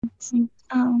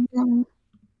Um,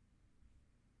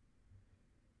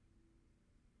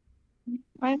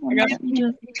 I I will got let me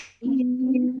do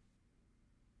it.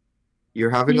 You're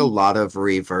having a lot of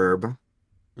reverb.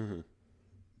 Mm-hmm.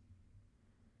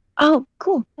 Oh,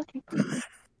 cool. Okay.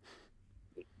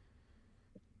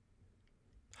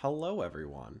 Hello,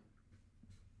 everyone.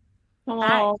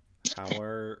 hello. How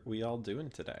are we all doing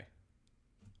today?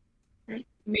 I'm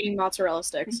eating mozzarella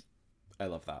sticks. I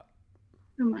love that.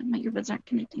 Come on, my earbuds aren't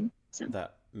connecting. So,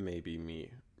 That may be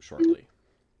me shortly.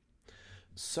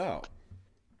 So,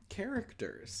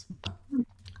 characters.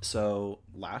 So,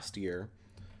 last year,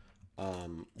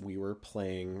 we were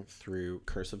playing through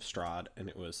Curse of Strahd, and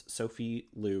it was Sophie,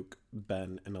 Luke,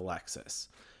 Ben, and Alexis.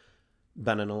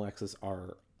 Ben and Alexis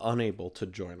are unable to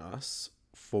join us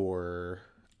for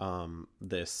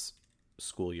this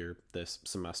school year, this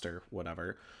semester,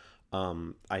 whatever.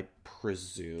 I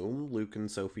presume Luke and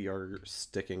Sophie are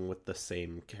sticking with the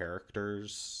same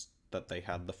characters that they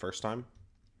had the first time.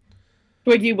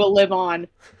 Twiggy will live on.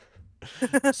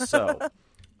 So,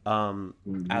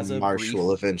 as a Marsh will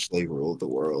brief eventually rule the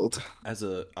world.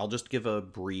 I'll just give a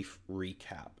brief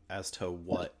recap as to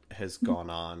what has gone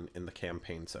on in the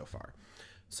campaign so far.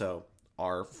 So,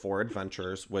 our four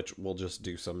adventurers, which we'll just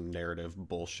do some narrative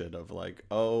bullshit of like,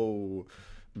 oh,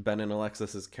 Ben and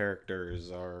Alexis's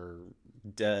characters are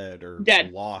dead or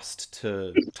Dead. lost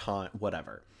to time,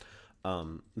 whatever.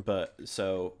 But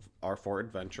so our four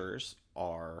adventurers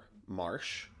are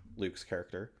Marsh, Luke's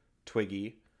character,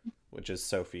 Twiggy, which is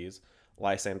Sophie's,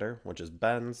 Lysander, which is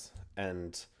Ben's,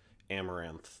 and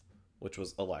Amaranth, which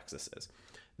was Alexis's.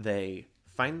 They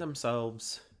find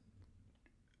themselves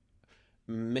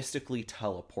mystically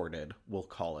teleported, we'll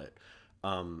call it,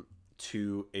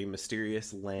 to a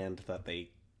mysterious land that they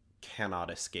cannot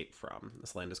escape from.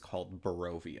 This land is called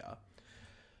Barovia.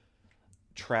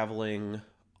 Traveling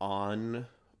on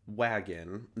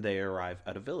wagon, they arrive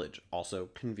at a village, also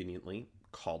conveniently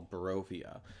called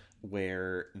Barovia,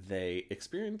 where they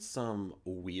experience some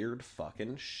weird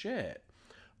fucking shit.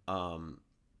 Um,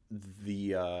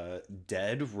 the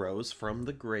dead rose from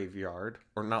the graveyard,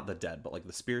 or not the dead, but like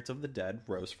the spirits of the dead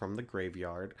rose from the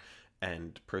graveyard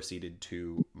and proceeded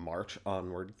to march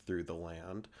onward through the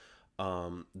land.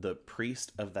 The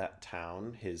priest of that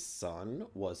town, his son,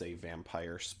 was a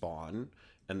vampire spawn,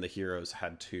 and the heroes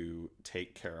had to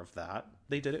take care of that.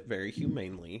 They did it very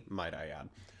humanely, might I add.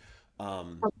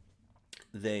 Um,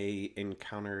 they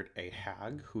encountered a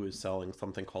hag who is selling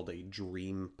something called a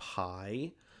dream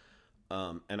pie.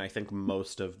 And I think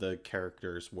most of the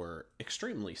characters were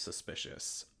extremely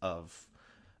suspicious of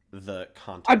the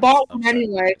I contents bought of one said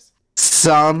anyway. pies.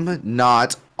 Some,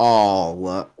 not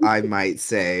all, I might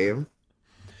say.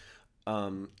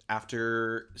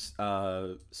 After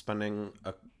spending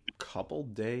a couple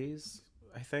days,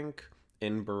 I think,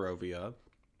 in Barovia,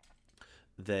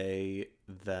 they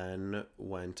then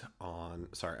went on.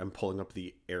 Sorry, I'm pulling up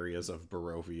the areas of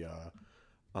Barovia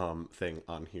thing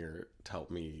on here to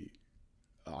help me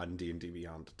on D&D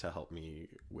Beyond to help me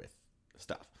with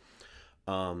stuff.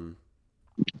 Um,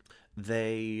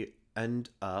 they end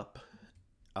up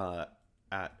uh,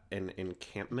 at an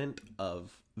encampment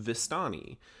of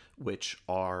Vistani, which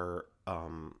are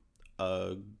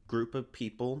a group of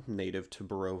people native to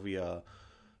Barovia.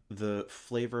 The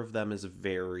flavor of them is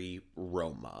very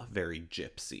Roma, very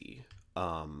gypsy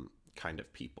kind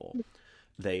of people.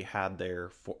 They had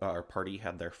our party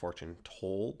had their fortune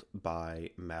told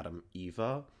by Madame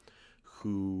Eva,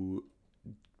 who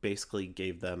basically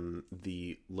gave them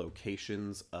the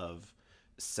locations of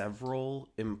several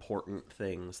important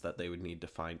things that they would need to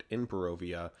find in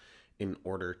Barovia in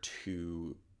order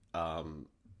to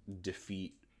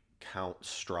defeat Count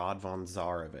Strahd von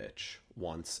Zarovich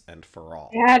once and for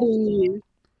all. Daddy.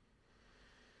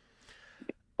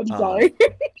 I'm Um, sorry.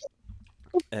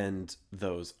 and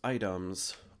those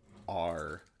items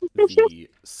are the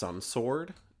Sun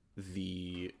Sword,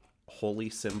 the holy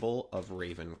symbol of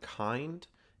Ravenkind,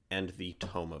 and the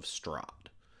Tome of Strahd.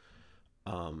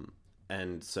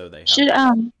 And so they have. should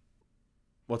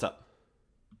What's up?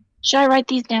 should I write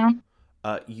these down?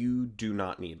 You do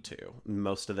not need to.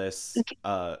 Most of this,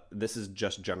 Okay. this is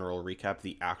just general recap.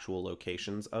 The actual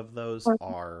locations of those Okay.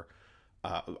 are,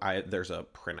 there's a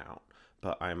printout,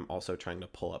 but I'm also trying to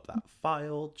pull up that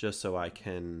file just so I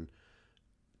can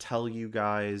tell you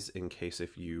guys in case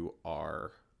if you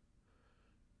are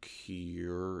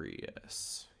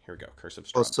curious. Here we go. Curse of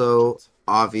Strahd Also, locations.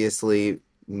 obviously,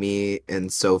 me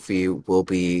and Sophie will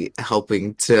be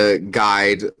helping to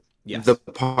guide the Yes.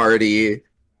 party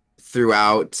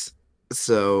throughout,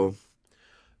 so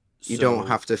you don't So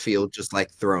have to feel just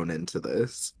like thrown into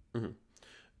this. mhm.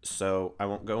 So I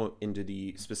won't go into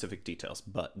the specific details,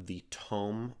 but the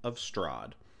Tome of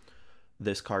Strahd.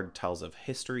 This card tells of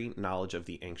history. Knowledge of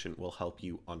the ancient will help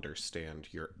you understand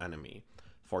your enemy.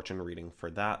 Fortune reading for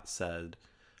that said,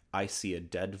 I see a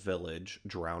dead village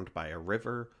drowned by a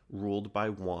river, ruled by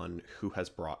one who has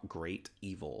brought great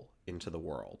evil into the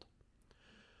world.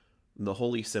 The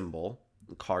Holy Symbol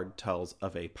card tells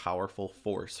of a powerful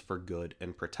force for good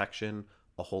and protection,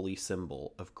 a holy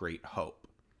symbol of great hope.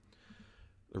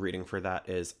 The reading for that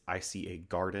is, I see a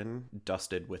garden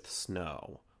dusted with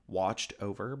snow, watched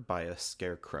over by a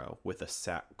scarecrow with a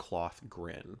sackcloth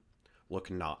grin.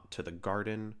 Look not to the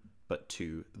garden, but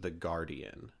to the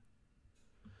guardian.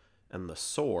 And the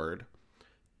sword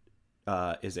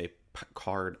is a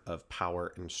card of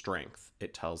power and strength.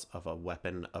 It tells of a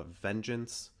weapon of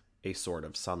vengeance, a sword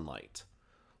of sunlight.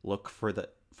 Look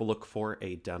for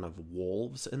a den of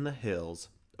wolves in the hills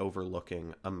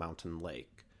overlooking a mountain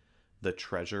lake. The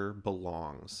treasure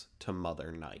belongs to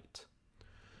Mother Night.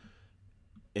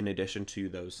 In addition to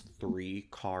those 3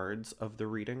 cards of the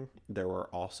reading, there were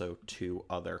also 2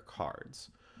 other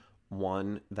cards.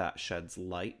 One that sheds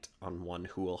light on one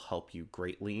who will help you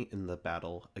greatly in the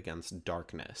battle against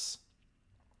darkness.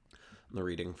 The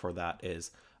reading for that is,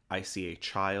 I see a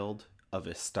child of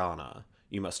Istana.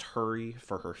 You must hurry,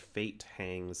 for her fate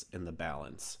hangs in the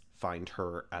balance. Find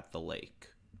her at the lake.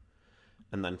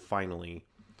 And then finally,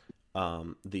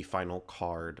 the final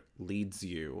card leads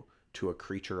you to a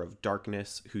creature of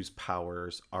darkness whose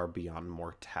powers are beyond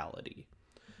mortality.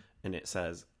 And it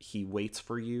says, he waits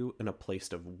for you in a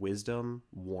place of wisdom,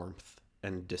 warmth,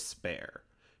 and despair.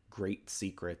 Great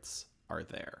secrets are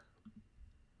there.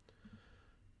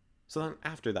 So then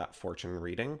after that fortune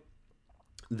reading,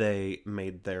 they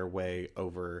made their way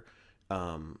over,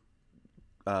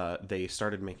 they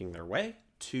started making their way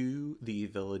to the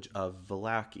village of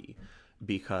Vallaki,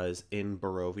 because in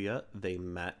Barovia they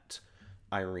met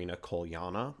Irina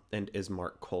Kolyana and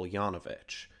Ismark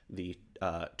Kolyanovich, the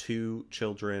 2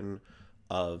 children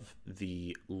of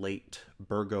the late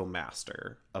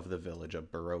burgomaster of the village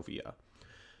of Barovia.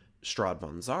 Strahd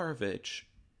von Zarovich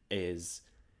is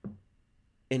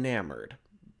enamored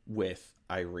with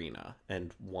Irina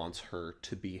and wants her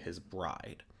to be his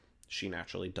bride. She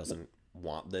naturally doesn't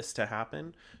want this to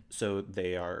happen, so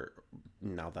they are,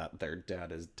 now that their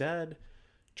dad is dead,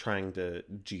 trying to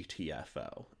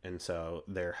GTFO. And so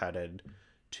they're headed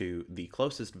to the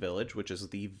closest village, which is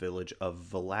the village of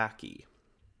Vallaki.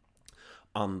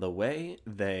 On the way,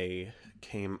 they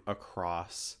came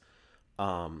across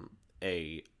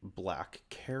a black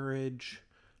carriage,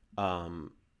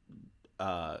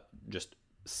 just,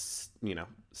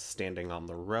 standing on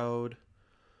the road,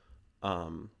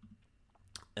 and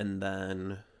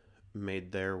then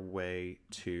made their way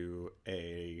to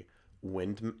a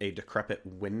decrepit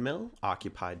windmill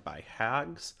occupied by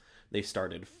hags. They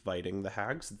started fighting the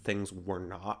hags. Things were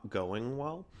not going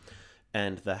well,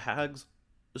 and the hags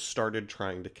started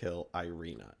trying to kill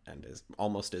Irina. And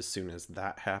almost as soon as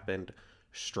that happened,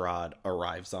 Strahd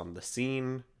arrives on the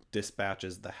scene,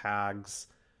 dispatches the hags,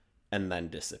 and then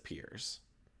disappears.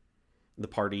 The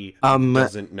party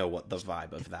doesn't know what the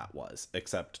vibe of that was,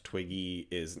 except Twiggy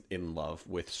is in love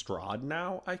with Strahd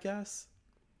now, I guess.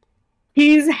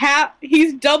 He's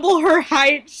double her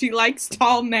height. She likes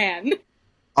tall men.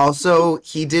 Also,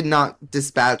 he did not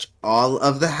dispatch all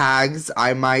of the hags,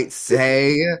 I might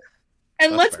say.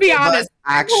 And That's let's fair. be But honest,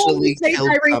 actually say killed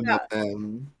some Irina. of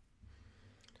them.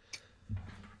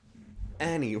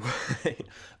 Anyway,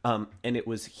 and it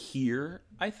was here,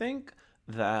 I think,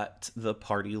 that the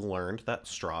party learned that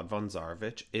Strahd von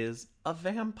Zarovich is a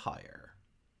vampire.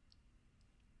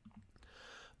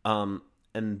 And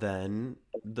then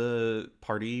the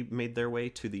party made their way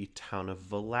to the town of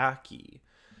Vallaki.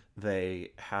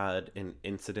 They had an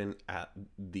incident at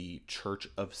the Church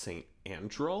of St.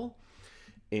 Andrel,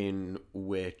 in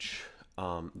which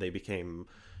they became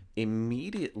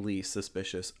immediately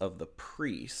suspicious of the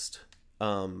priest.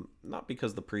 Not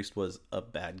because the priest was a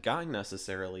bad guy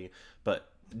necessarily,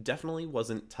 but definitely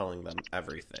wasn't telling them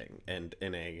everything. And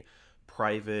in a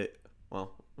private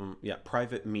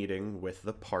meeting with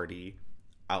the party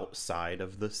outside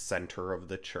of the center of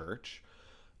the church,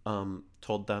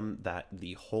 told them that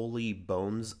the holy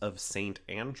bones of Saint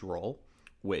Andrel,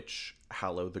 which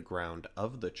hallow the ground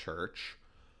of the church,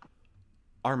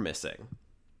 are missing.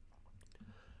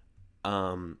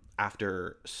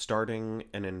 After starting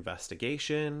an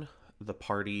investigation, the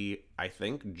party, I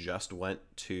think, just went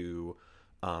to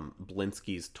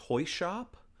Blinsky's toy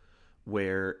shop,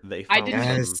 where they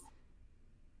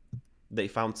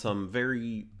found some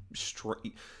very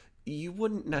you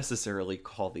wouldn't necessarily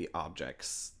call the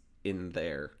objects in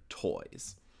their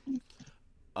toys.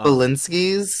 Um,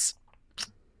 Belinsky's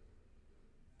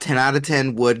 10 out of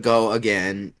 10 would go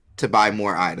again to buy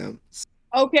more items.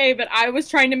 Okay, but I was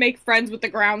trying to make friends with the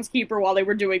groundskeeper while they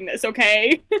were doing this,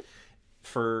 okay?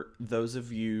 for those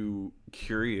of you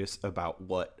curious about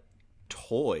what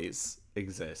toys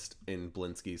exist in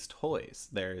Blinsky's Toys,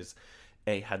 there's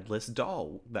a headless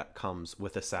doll that comes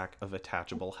with a sack of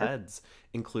attachable heads,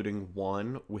 including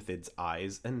one with its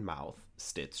eyes and mouth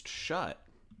stitched shut.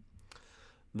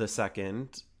 The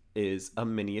second is a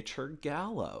miniature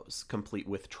gallows, complete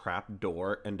with trap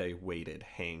door and a weighted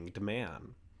hanged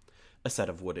man. A set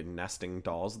of wooden nesting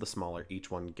dolls, the smaller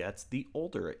each one gets, the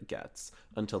older it gets,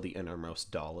 until the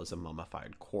innermost doll is a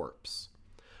mummified corpse.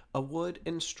 A wood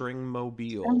and string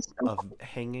mobile Sounds so of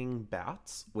hanging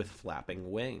bats with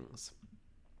flapping wings.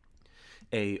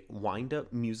 A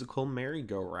wind-up musical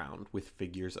merry-go-round with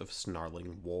figures of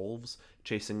snarling wolves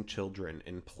chasing children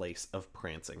in place of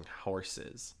prancing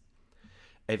horses.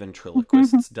 A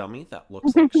ventriloquist's dummy that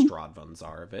looks like Stradvan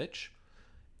Tsarevich,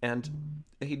 and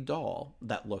a doll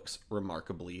that looks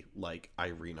remarkably like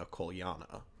Irina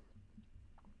Kolyana.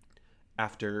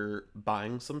 After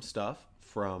buying some stuff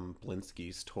from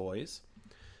Blinsky's Toys,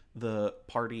 the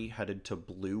party headed to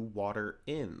Blue Water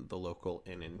Inn, the local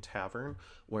inn and tavern,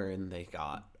 wherein they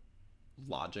got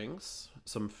lodgings,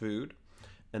 some food,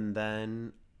 and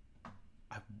then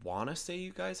I want to say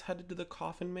you guys headed to the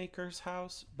coffin maker's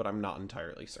house, but I'm not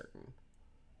entirely certain.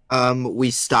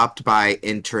 We stopped by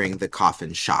entering the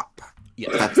coffin shop.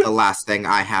 Yes. That's the last thing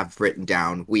I have written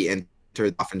down. We entered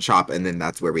the coffin shop, and then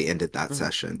that's where we ended that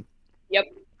session. Yep.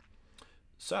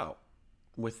 So,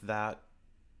 with that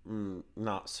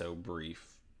not so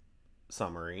brief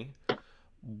summary,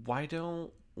 why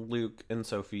don't Luke and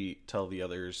Sophie tell the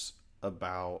others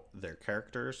about their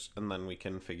characters, and then we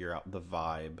can figure out the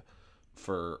vibe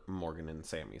for Morgan and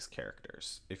Sammy's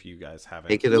characters, if you guys haven't.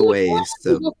 Take it away.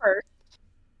 So, Go first.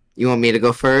 you want me to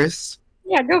go first?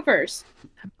 Yeah, go first.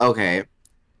 Okay.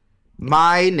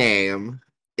 My name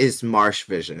is Marsh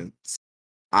Visions.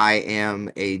 I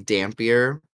am a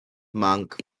Dampier,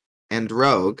 monk, and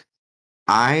rogue.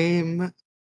 I'm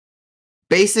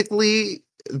basically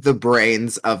the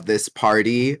brains of this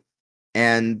party,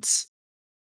 and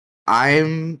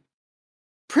I'm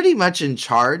pretty much in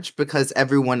charge because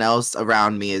everyone else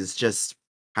around me is just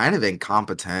kind of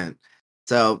incompetent.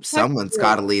 So someone's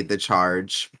got to lead the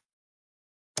charge.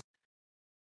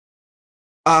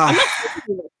 I'm not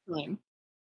thinking this time.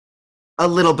 A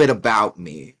little bit about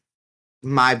me.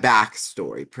 My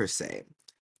backstory, per se.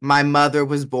 My mother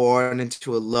was born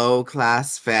into a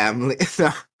low-class family.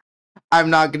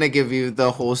 I'm not going to give you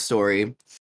the whole story.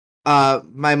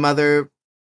 My mother,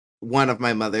 one of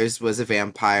my mothers was a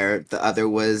vampire. The other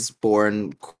was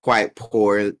born quite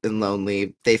poor and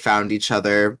lonely. They found each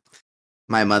other.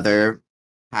 My mother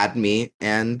had me,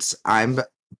 and I'm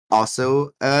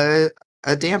also a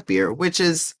Dampier, which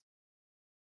is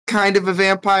kind of a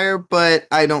vampire, but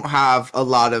I don't have a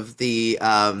lot of the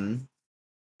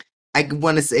I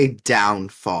want to say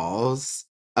downfalls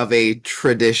of a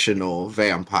traditional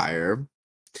vampire.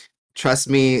 Trust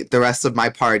me, the rest of my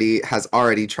party has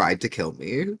already tried to kill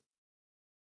me.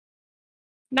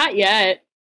 Not yet.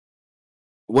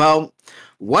 Well,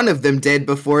 one of them did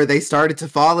before they started to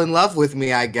fall in love with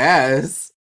me, I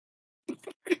guess.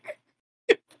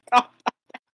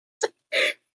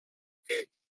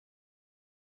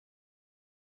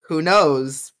 Who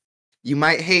knows? You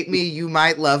might hate me, you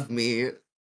might love me.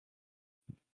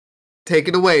 Take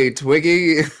it away,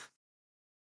 Twiggy.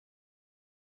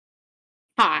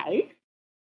 Hi.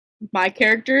 My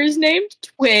character is named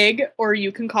Twig, or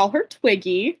you can call her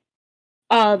Twiggy.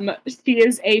 She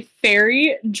is a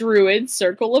fairy druid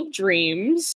circle of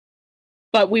dreams,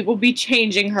 but we will be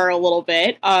changing her a little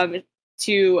bit,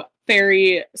 to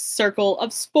fairy circle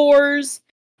of spores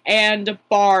and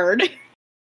bard.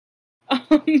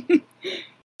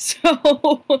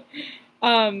 So,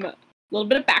 a little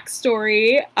bit of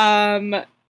backstory.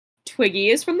 Twiggy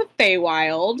is from the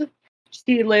Feywild.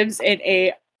 She lives in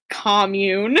a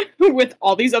commune with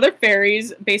all these other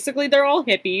fairies. Basically, they're all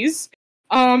hippies.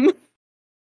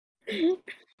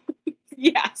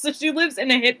 Yeah, so she lives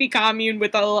in a hippie commune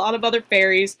with a lot of other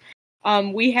fairies.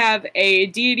 We have a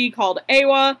deity called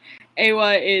Awa.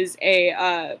 Awa is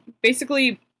a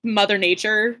basically Mother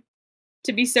Nature,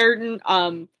 to be certain.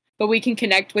 But we can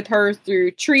connect with her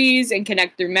through trees and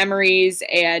connect through memories,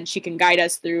 and she can guide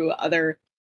us through other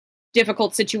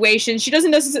difficult situations. She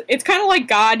doesn't necessarily. It's kind of like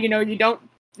God, you know.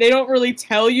 They don't really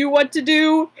tell you what to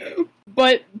do,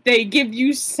 but they give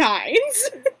you signs.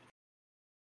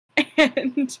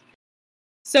 And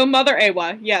so Mother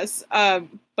Awa, yes.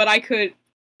 But I could,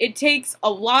 it takes a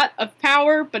lot of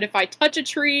power, but if I touch a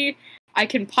tree, I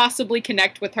can possibly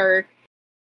connect with her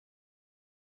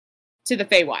to the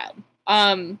Feywild.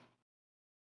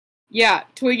 Yeah,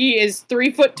 Twiggy is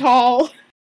 3 foot tall,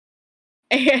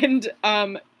 and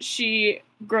she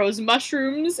grows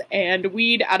mushrooms and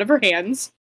weed out of her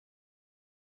hands.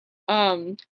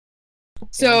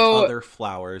 So and other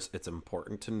flowers. It's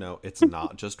important to note it's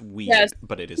not just weed, yes,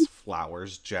 but it is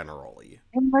flowers generally.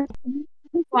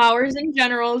 flowers in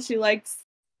general. She likes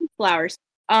flowers.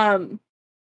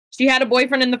 She had a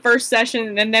boyfriend in the first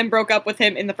session and then broke up with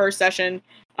him in the first session.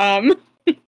 Because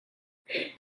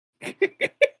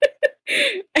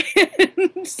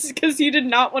he did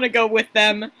not want to go with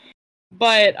them.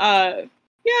 But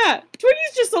yeah,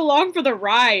 Twiggy's just along for the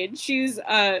ride. She's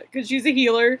because she's a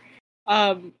healer.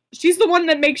 She's the one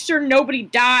that makes sure nobody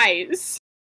dies.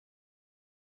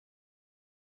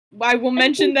 I will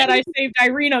mention that I saved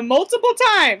Irina multiple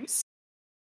times.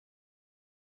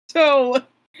 So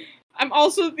I'm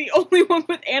also the only one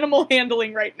with animal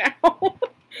handling right now.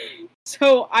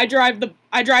 So I drive the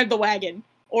wagon,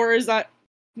 or as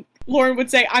Lauren would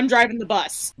say, I'm driving the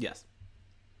bus. Yes.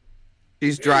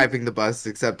 She's driving the bus,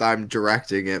 except I'm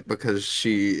directing it because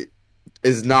she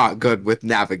is not good with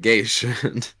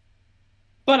navigation.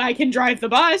 But I can drive the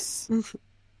bus.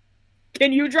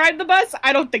 Can you drive the bus?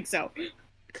 I don't think so.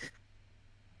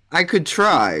 I could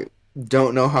try.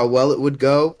 Don't know how well it would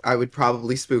go. I would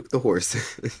probably spook the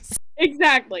horses.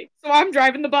 Exactly. So I'm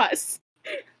driving the bus.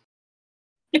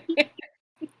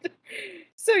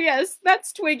 So yes,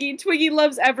 that's Twiggy. Twiggy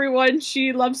loves everyone.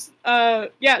 She loves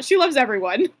she loves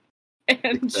everyone.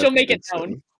 And she'll make it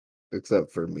known.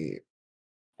 Except for me.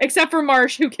 Except for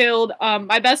Marsh, who killed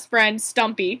my best friend,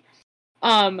 Stumpy.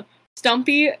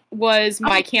 Stumpy was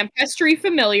my campestry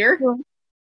familiar.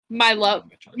 My love,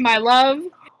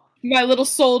 my little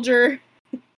soldier.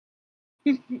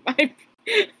 my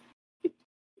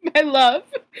love.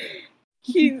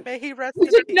 May he rest in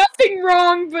did peace. nothing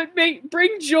wrong but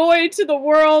bring joy to the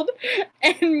world,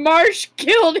 and Marsh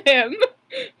killed him.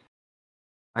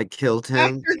 I killed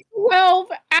him. After 12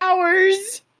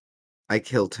 hours. I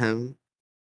killed him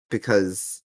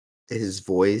because his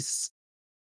voice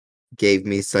gave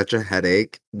me such a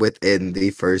headache within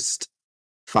the first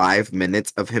 5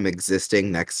 minutes of him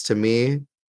existing next to me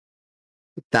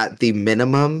that the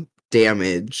minimum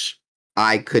damage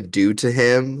I could do to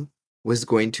him was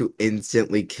going to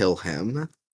instantly kill him.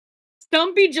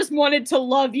 Stumpy just wanted to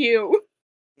love you.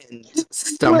 And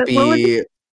Stumpy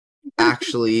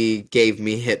actually gave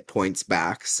me hit points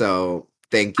back, so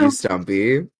thank you,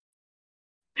 Stumpy.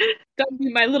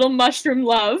 Stumpy, my little mushroom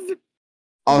love.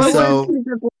 Also,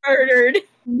 murdered.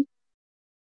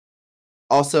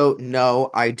 Also, no,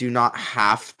 I do not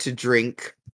have to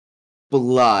drink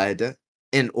blood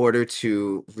in order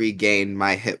to regain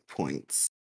my hit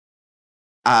points.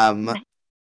 If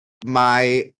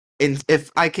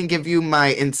I can give you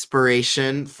my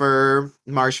inspiration for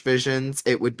Marsh Visions,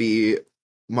 it would be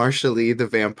Marshally the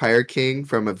Vampire King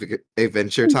from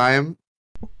Adventure Time.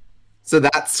 So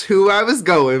that's who I was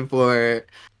going for.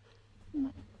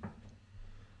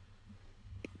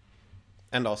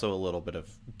 And also a little bit of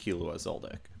Killua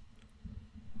Zoldyck.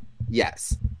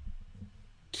 Yes.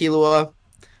 Killua,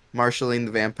 marshalling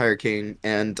the Vampire King,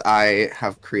 and I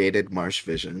have created Marsh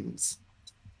Visions.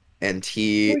 And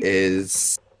he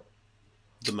is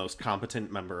the most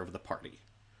competent member of the party.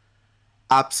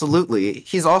 Absolutely.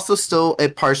 He's also still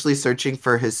partially searching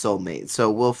for his soulmate, so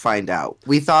we'll find out.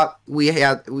 He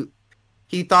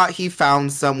thought he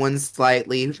found someone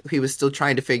slightly. He was still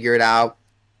trying to figure it out,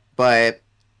 but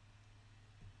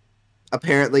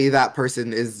apparently that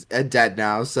person is dead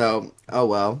now, so oh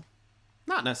well.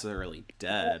 Not necessarily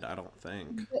dead, I don't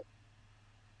think.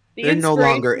 They're no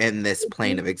longer in this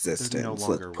plane of existence, no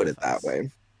let's put it that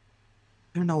way.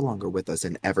 They're no longer with us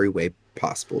in every way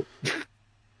possible.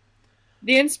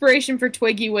 The inspiration for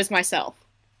Twiggy was myself.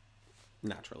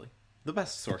 Naturally. The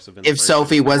best source of inspiration. If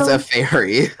Sophie was a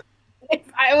fairy. If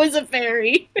I was a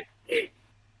fairy.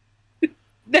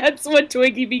 That's what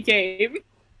Twiggy became.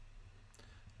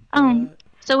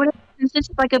 So since this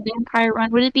is like a vampire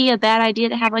run, would it be a bad idea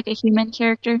to have like a human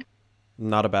character?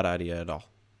 Not a bad idea at all.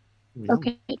 No.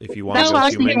 Okay. If you want to go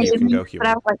human, you can go human.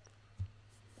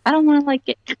 I don't want to like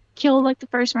get killed like the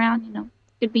first round, you know.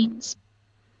 Good beans.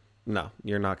 No,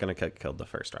 you're not going to get killed the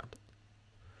first round.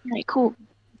 Alright, cool.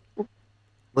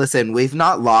 Listen, we've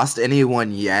not lost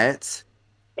anyone yet.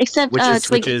 Except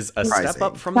which is a step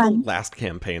up from the last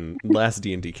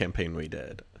D&D campaign we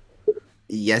did.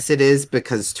 Yes, it is,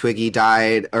 because Twiggy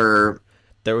died, or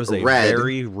there was a Red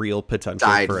very real potential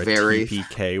for a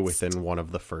TPK within one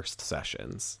of the first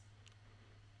sessions.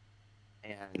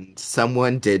 and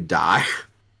someone did die.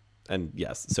 And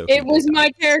yes, Sophie. It was did die. my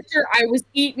character. I was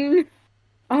eaten.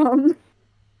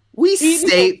 We Eaten.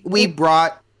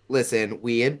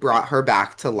 had brought her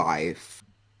back to life.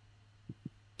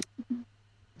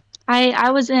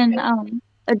 I was in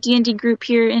a D&D group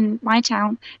here in my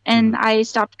town, and I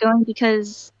stopped going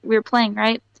because we were playing,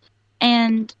 right?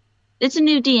 And it's a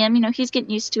new DM, you know, he's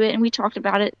getting used to it, and we talked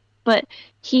about it, but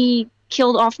he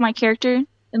killed off my character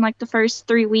in like the first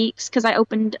 3 weeks because I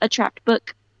opened a trapped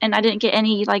book and I didn't get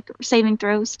any like saving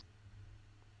throws.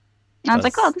 And I was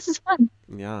like, oh, this is fun.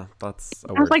 Yeah, that's a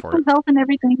I was word like, for full it. health and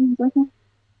everything. I was like,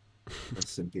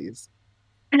 Rest in peace.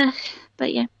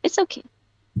 but yeah, it's okay.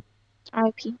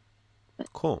 RIP.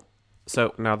 Cool.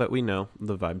 So now that we know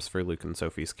the vibes for Luke and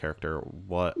Sophie's character,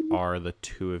 what are the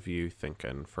two of you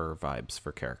thinking for vibes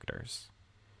for characters?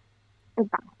 The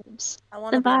vibes. I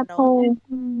want The to be a vibe gnome.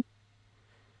 hole.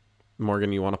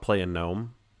 Morgan, you want to play a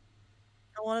gnome?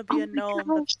 I want to be Oh a my gnome.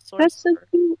 gosh, The that's so sorcerer.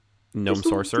 cute. Gnome Just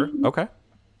little sorcerer? dude. Okay.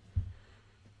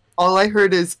 All I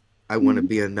heard is, I want to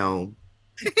be a gnome.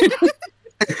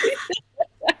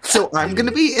 So I'm going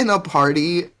to be in a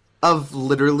party of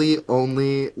literally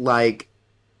only, like,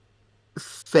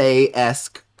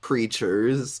 Fae-esque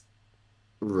creatures.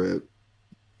 Rip.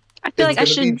 I feel It's like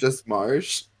I gonna be should, just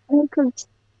Marsh. because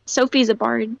Sophie's a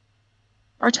bard.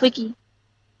 Or Twiggy.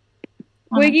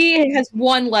 Twiggy has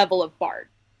one level of bard.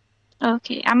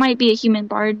 Okay, I might be a human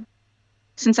bard.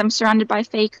 Since I'm surrounded by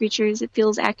fae creatures, it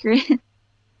feels accurate.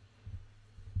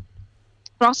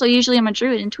 But also, usually I'm a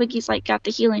druid, and Twiggy's like got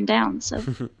the healing down, so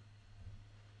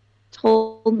it's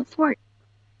holding the fort.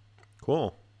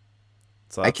 Cool.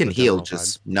 So I that's can the heal general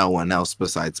just vibe. no one else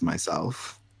besides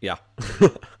myself. Yeah.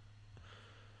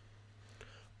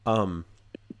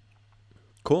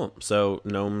 Cool. So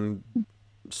gnome,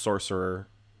 sorcerer,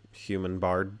 human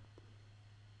bard.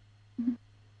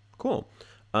 Cool.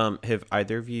 Have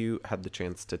either of you had the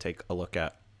chance to take a look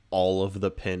at all of the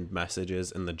pinned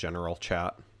messages in the general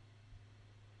chat?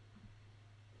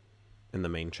 In the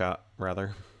main chat,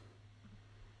 rather?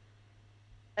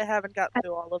 I haven't gotten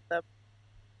through all of them.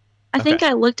 I think Okay.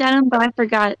 I looked at them, but I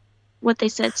forgot what they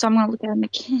said, so I'm gonna look at them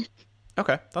again.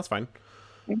 Okay, that's fine.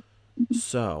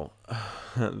 So,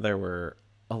 there were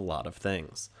a lot of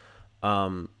things.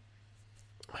 Oh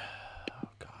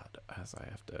God, as I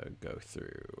have to go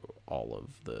through all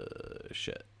of the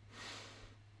shit.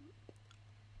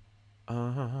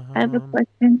 I have a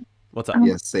question. What's up?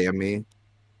 Yes, Sammy.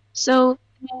 So,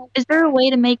 is there a way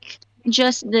to make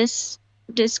just this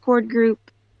Discord group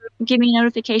give me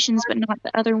notifications, but not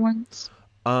the other ones?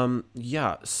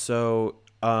 Yeah, so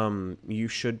you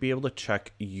should be able to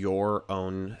check your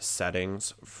own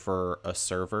settings for a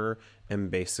server and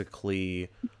basically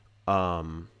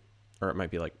or it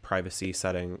might be like privacy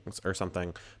settings or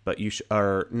something, but you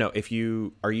or no, if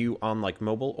you are you on like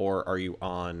mobile or are you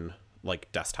on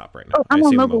like desktop right now? Oh, I'm I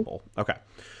on assume mobile. Okay.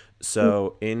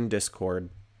 So in Discord,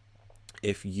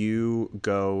 if you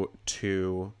go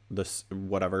to this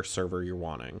whatever server you're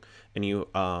wanting and you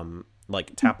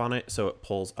like tap on it so it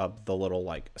pulls up the little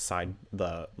like side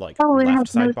the like Oh, it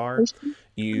left has sidebar, notifications.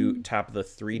 you tap the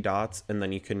 3 dots and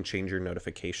then you can change your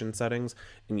notification settings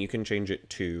and you can change it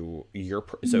to your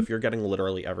so if you're getting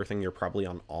literally everything, you're probably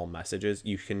on all messages,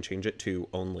 you can change it to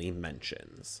only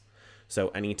mentions. So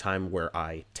anytime where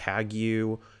I tag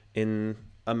you in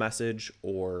a message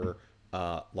or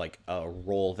like a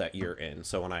role that you're in.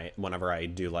 So whenever I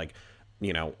do like,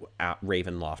 you know, at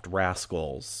Ravenloft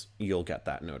Rascals, you'll get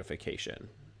that notification.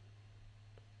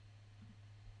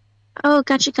 Oh,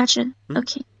 gotcha.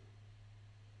 Okay.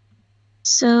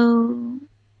 So,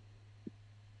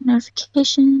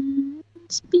 notifications,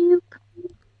 beep.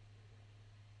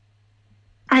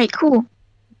 Alright, cool.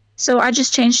 So I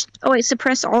just changed, oh wait,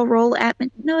 suppress all role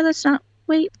admin. No, that's not,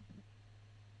 wait.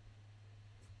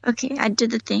 Okay, I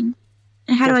did the thing.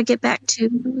 And how do I get back to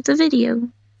the video?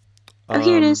 Oh,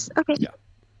 here it is. Okay. Yeah.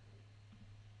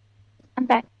 I'm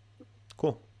back.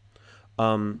 Cool.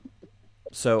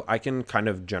 So I can kind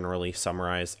of generally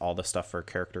summarize all the stuff for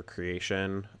character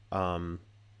creation.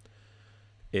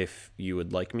 If you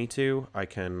would like me to, I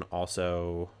can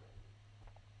also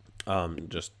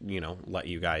just, you know, let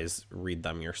you guys read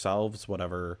them yourselves,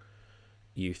 whatever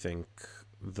you think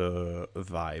the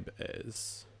vibe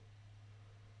is.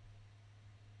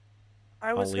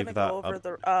 I was leave gonna that go over up.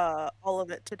 the all of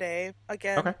it today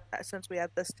again, Okay. since we had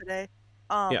this today.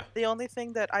 Yeah. The only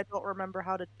thing that I don't remember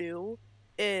how to do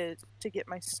is to get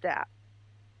my stat.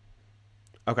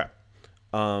 Okay.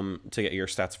 To get your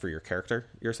stats for your character,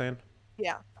 you're saying?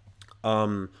 Yeah.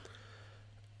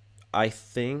 I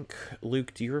think,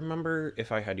 Luke, do you remember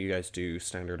if I had you guys do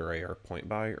standard array or point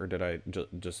by, or did I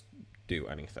just do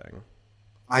anything.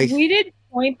 We did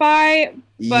point by,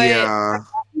 but yeah.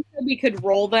 we could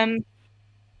roll them.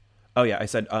 Oh yeah, I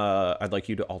said I'd like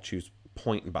you to all choose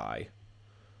point by.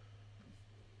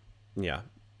 Yeah.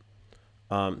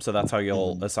 So that's how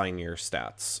you'll assign your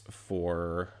stats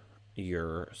for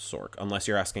your Sork, unless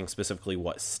you're asking specifically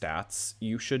what stats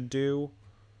you should do.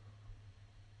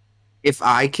 If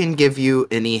I can give you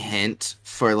any hint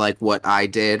for like what I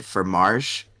did for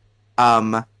Marsh,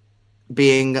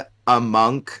 being a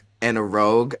monk and a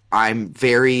rogue, I'm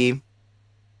very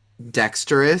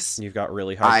dexterous. You've got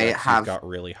really high I dex, you've have got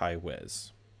really high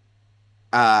whiz.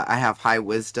 I have high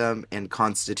wisdom and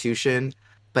constitution,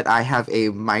 but I have a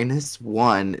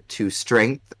 -1 to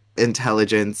strength,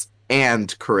 intelligence,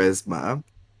 and charisma.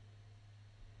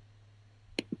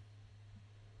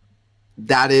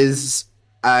 That is,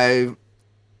 I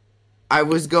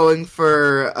was going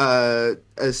for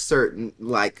a certain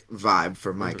like vibe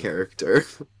for my character.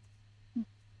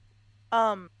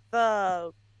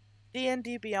 The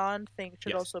D&D Beyond thing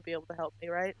should Yes. also be able to help me,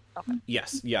 right? Okay.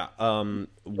 Yes, yeah.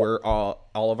 We're all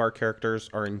of our characters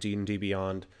are in D&D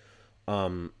Beyond.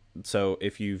 So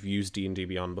if you've used D&D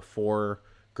Beyond before,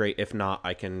 great. If not,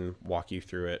 I can walk you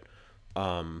through it.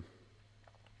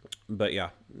 But yeah,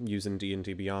 using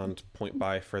D&D Beyond, point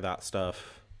by for that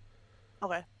stuff.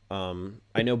 Okay.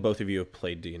 I know both of you have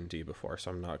played D&D before,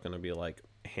 so I'm not going to be like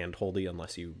hand-holdy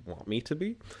unless you want me to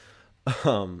be.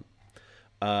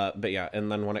 But yeah,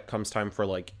 and then when it comes time for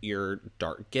like your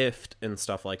dark gift and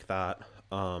stuff like that,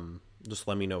 just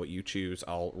let me know what you choose.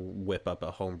 I'll whip up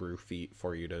a homebrew feat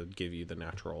for you to give you the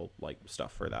natural like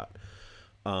stuff for that.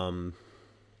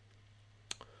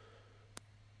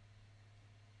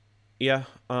 Yeah,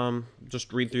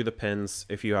 just read through the pins.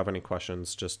 If you have any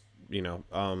questions, just you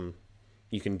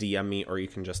can DM me or you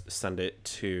can just send it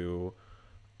to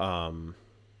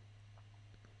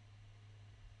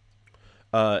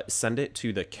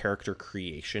the character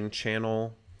creation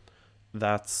channel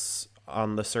that's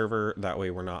on the server. That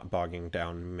way we're not bogging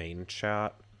down main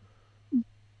chat.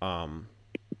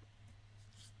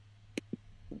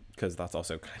 Because that's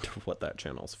also kind of what that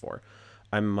channel's for.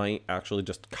 I might actually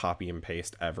just copy and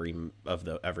paste every one of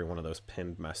those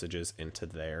pinned messages into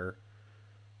there,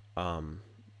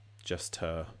 just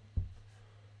to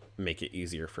make it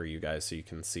easier for you guys so you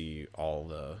can see all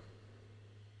the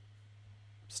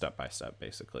step by step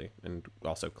basically, and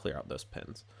also clear out those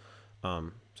pins.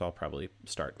 So I'll probably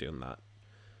start doing that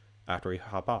after we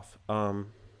hop off.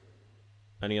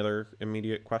 Any other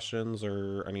immediate questions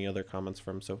or any other comments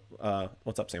from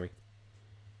what's up, Sammy?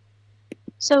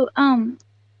 So,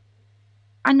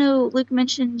 I know Luke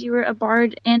mentioned you were a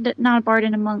bard and not a bard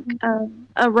and a monk,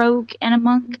 a rogue and a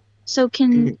monk. So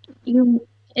can you?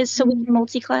 So we can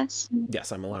multi-class?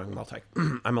 Yes, I'm allowing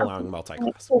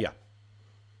multi-class. Yeah.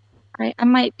 Right. I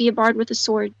might be a bard with a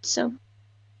sword. So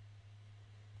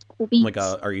cool beans.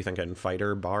 Are you thinking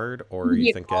fighter bard, or are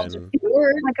you thinking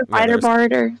like a fighter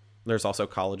bard? Or there's also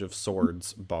College of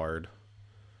Swords bard.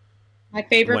 My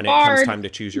favorite when bard. When it comes time to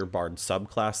choose your bard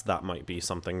subclass, that might be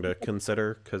something to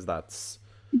consider, because that's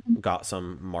got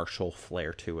some martial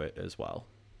flair to it as well.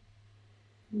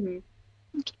 Mm-hmm.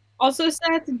 Also,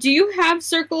 Seth, do you have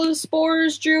Circle of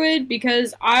Spores, Druid?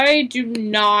 Because I do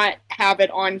not have it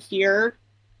on here.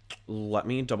 Let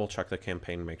me double check the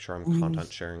campaign, make sure I'm content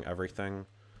sharing everything.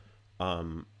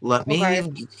 Let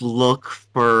me look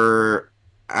for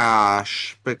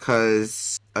Ash,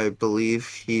 because I believe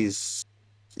he is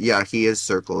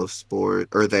Circle of Spores,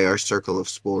 or they are Circle of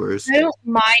Spores. I don't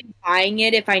mind buying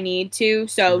it if I need to,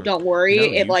 so don't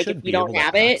worry. No, if you don't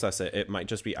have it. Access it. It might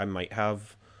just be I might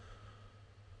have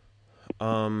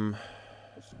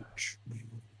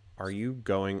Are you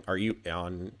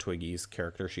on Twiggy's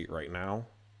character sheet right now?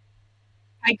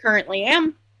 I currently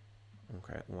am.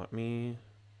 Okay, let me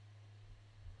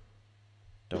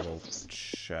double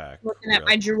check. Looking at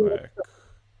my druid.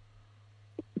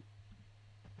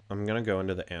 I'm gonna go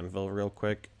into the anvil real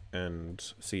quick and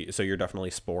see. So you're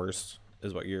definitely spores,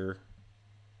 is what you're.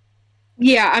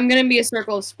 Yeah, I'm gonna be a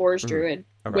Circle of Spores druid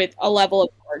with a level of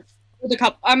bard. With a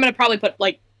couple, I'm gonna probably put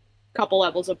like a couple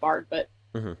levels of bard, but.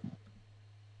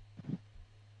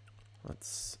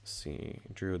 Let's see,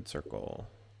 druid circle.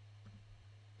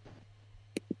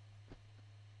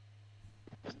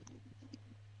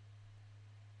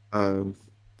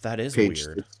 That is page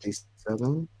weird.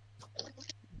 67.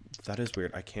 That is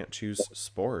weird. I can't choose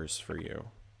spores for you.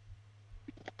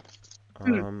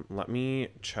 Let me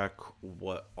check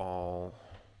what all.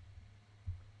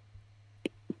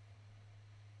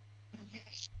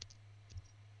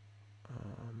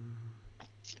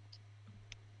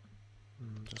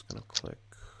 I'm just gonna click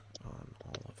on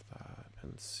all of that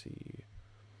and see.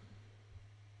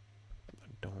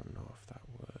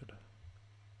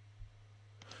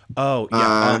 Oh yeah.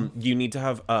 Uh, You need to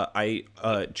have. I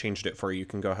changed it for you. You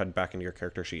can go ahead back into your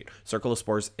character sheet. Circle of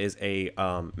Spores is a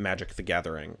Magic the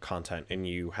Gathering content, and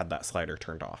you had that slider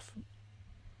turned off.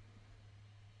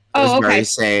 I was Oh, about to okay.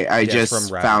 say I Yeah, it's from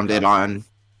just found it Ravnica. on.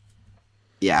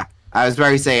 Yeah, I was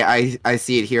about to say I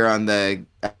see it here on the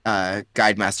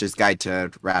Guide Master's Guide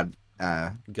to Red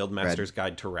Guildmaster's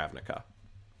Guide to Ravnica.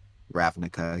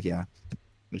 Ravnica. Yeah,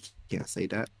 I can't say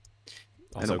that.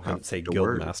 I Also don't have couldn't say the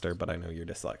word. Guildmaster, but I know you're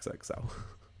dyslexic, so.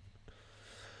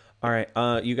 All right,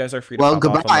 you guys are free to Well, pop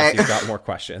off goodbye. unless you've got more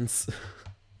questions.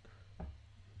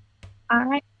 All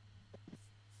right.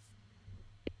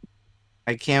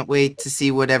 I can't wait to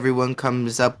see what everyone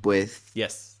comes up with.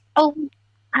 Yes. Oh,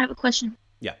 I have a question.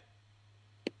 Yeah.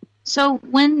 So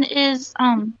when is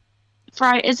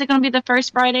Friday? Is it going to be the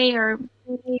first Friday or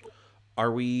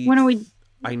Are we? when are we?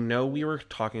 I know we were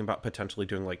talking about potentially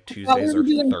doing like we Tuesdays were or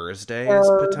doing Thursdays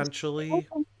potentially.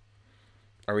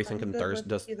 Are we I'm thinking good with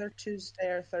Thursday? either Tuesday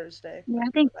or Thursday. Yeah, I'm I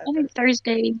good think with either.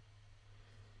 Thursday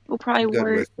will probably I'm good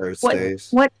work. with Thursdays.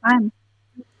 What time?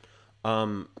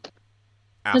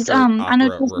 Because After I know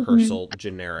opera rehearsal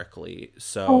generically.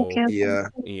 So Oh, okay. Yeah.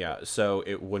 yeah, so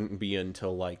it wouldn't be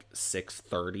until like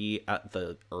 6:30 at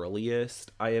the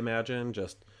earliest, I imagine,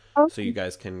 just so you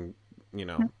guys can,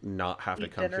 not have to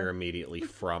Eat come dinner. here immediately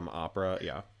from opera.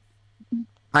 Yeah.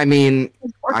 I mean, I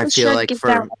Orchestra feel like gets for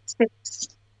out at 6.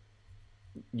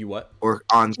 You what? or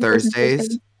on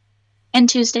Thursdays. And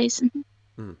Tuesdays.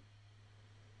 Mhm.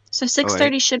 So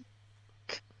 6:30 should.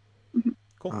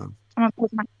 Cool. I'm gonna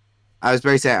put my. I was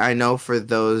very sad. I know for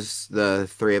the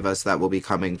three of us that will be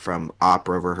coming from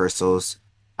opera rehearsals,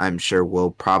 I'm sure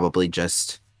we'll probably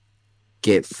just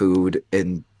get food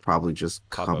and probably just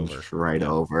Pop come over. right Yeah.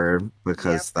 over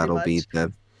because Yeah, pretty that'll be much.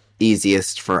 the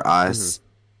easiest for us.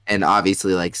 And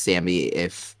obviously, like Sammy,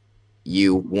 if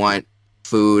you want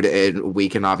food, and we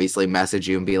can obviously message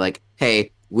you and be like,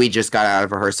 "Hey, we just got out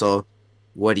of rehearsal.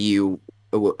 What do you?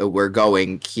 We're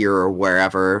going here or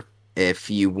wherever. If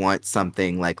you want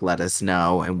something, like let us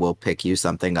know, and we'll pick you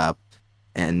something up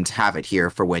and have it here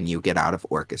for when you get out of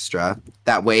orchestra.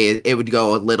 That way, it would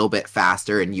go a little bit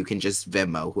faster, and you can just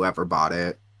Venmo whoever bought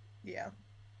it." Yeah.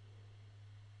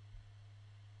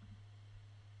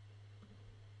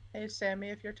 Hey, Sammy,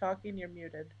 if you're talking, you're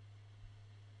muted.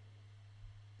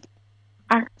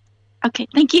 Okay,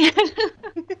 thank you.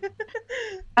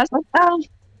 I was like,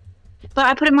 but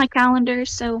I put in my calendar,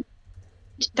 so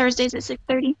Thursdays at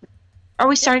 6:30. Are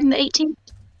we starting the 18th?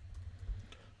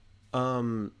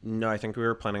 No, I think we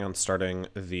were planning on starting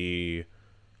the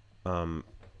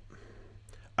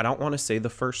I don't want to say the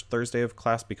first Thursday of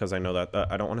class because I know that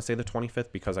I don't want to say the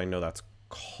 25th because I know that's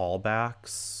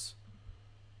callbacks.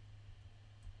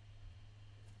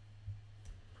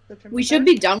 We should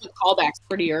be done with callbacks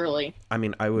pretty early. I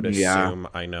mean, I would Yeah. assume.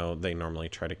 I know they normally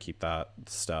try to keep that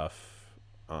stuff.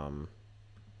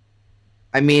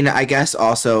 I mean, I guess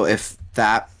also if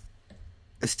that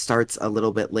starts a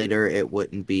little bit later, it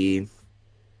wouldn't be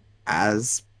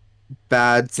as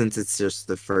bad since it's just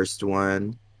the first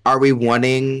one. Are we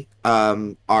wanting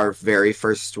our very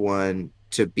first one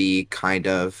to be kind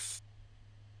of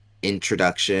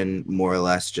introduction, more or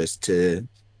less, just to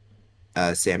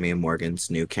Sammy and Morgan's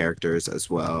new characters as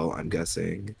well? I'm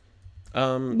guessing.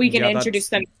 We can introduce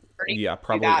them. Yeah,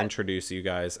 probably introduce you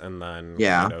guys and then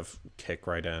kind of kick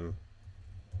right in.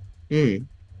 Hmm.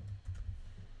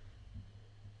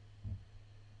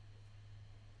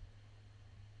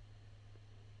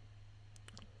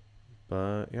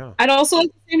 But yeah. I'd also like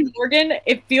to say, Morgan,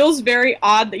 it feels very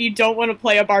odd that you don't want to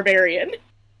play a barbarian.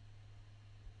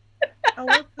 I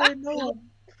want to play gnome.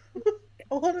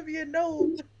 I want to be a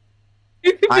gnome.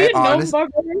 You could be I a gnome honest-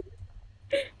 barbarian.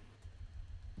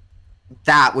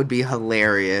 That would be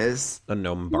hilarious. A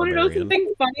gnome You want to know barbarian.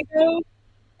 something funny though?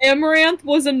 Amaranth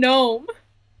was a gnome.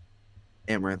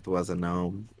 Amaranth was a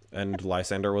gnome. And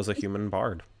Lysander was a human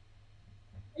bard.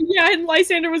 Yeah, and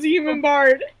Lysander was a human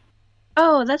bard.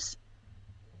 Oh, that's.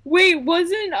 Wait,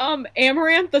 wasn't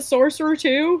Amaranth the sorcerer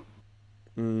too?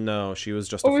 No, she was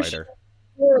just a Or was fighter.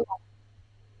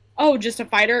 Oh, just a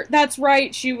fighter. That's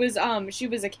right. She was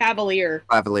a cavalier.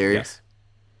 Cavalier. Yes.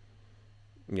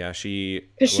 Yeah, she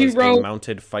 'Cause she was rode- a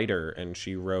mounted fighter, and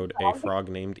she rode a frog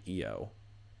named Io.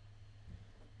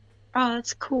 Oh,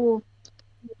 that's cool.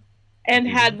 And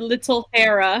had little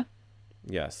Hera.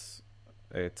 Yes,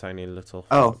 a tiny little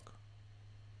Oh. frog.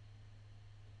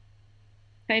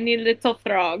 Tiny little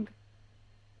frog.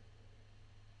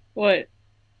 What?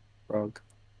 Frog.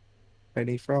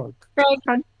 Tiny frog.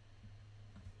 Frog.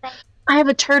 I have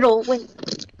a turtle. Wait.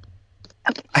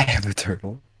 I have a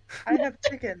turtle. I have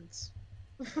chickens.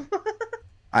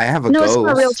 I have a No, ghost. it's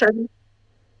not a real turtle.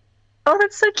 Oh,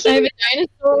 that's so I have cute. a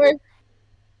dinosaur.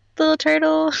 Little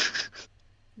turtle.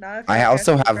 Not if I you're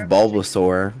also asking have for my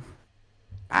chicken.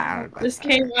 Bulbasaur. This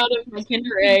came out of my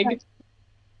Kinder egg.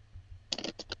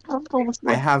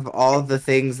 I have all the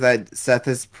things that Seth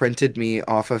has printed me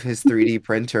off of his 3D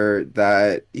printer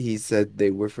that he said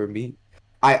they were for me.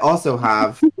 I also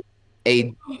have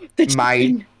a The my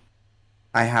chicken.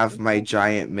 I have my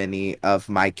giant mini of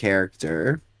my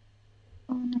character.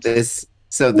 Oh, This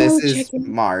Oh, is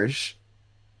chicken. Marsh.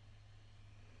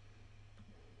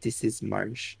 This is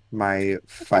Marsh, my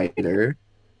fighter.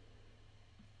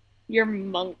 Your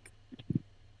monk.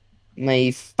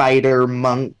 My fighter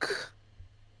monk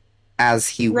as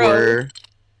he Rose. were.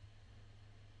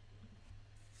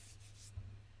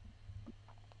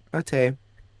 Okay.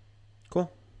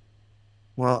 Cool.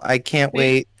 Well, I can't Sweet.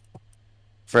 wait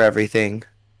for everything.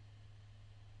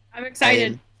 I'm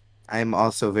excited. I'm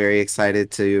also very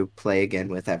excited to play again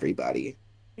with everybody.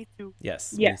 Me too.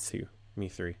 Yes, Yes. me too. Me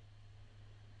three.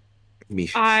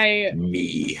 I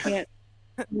Me. can't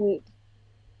wait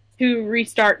to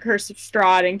restart Curse of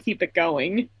Strahd and keep it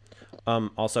going.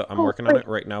 Also, I'm working on it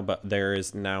right now, but there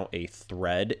is now a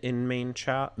thread in main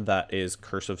chat that is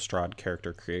Curse of Strahd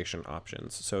character creation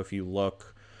options. So if you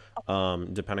look,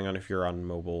 depending on if you're on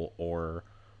mobile or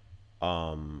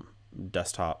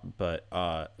desktop, but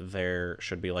there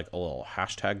should be like a little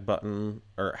hashtag button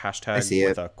or I hashtag see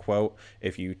with it. a quote.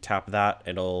 If you tap that,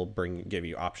 it'll give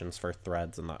you options for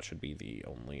threads, and that should be the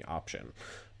only option.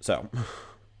 So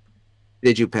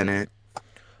Did you pin it?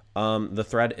 the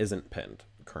thread isn't pinned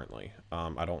currently.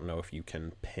 I don't know if you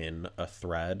can pin a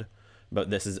thread, but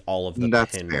this is all of the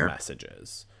That's pinned fair.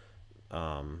 messages.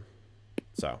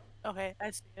 So Okay, I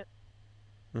see it.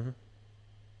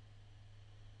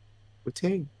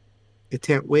 Okay. I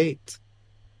can't wait.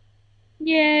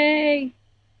 Yay!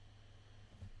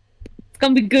 It's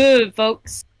gonna be good,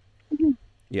 folks.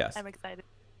 yes, I'm excited.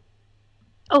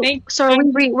 Oh, Thank- so are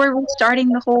we're restarting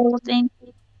the whole thing,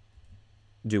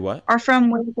 do what? or from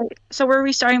where? So we're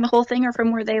restarting the whole thing, or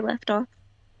from where they left off?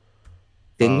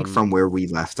 Think from where we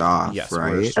left off, Yes,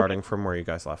 we're right? starting from where you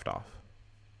guys left off.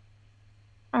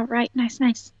 All right, nice. Where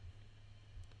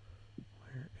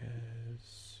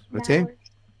is Okay.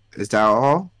 Is that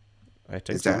all? I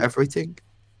think Is that so. everything?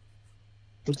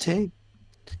 Okay.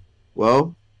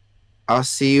 Well, I'll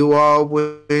see you all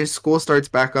when school starts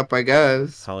back up, I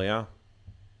guess. Hell yeah.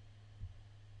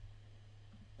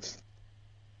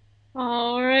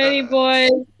 Alrighty,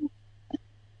 boys.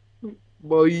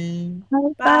 Bye.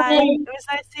 Bye. It was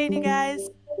nice seeing you guys.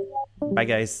 Bye,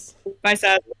 guys. Bye,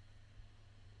 Seth.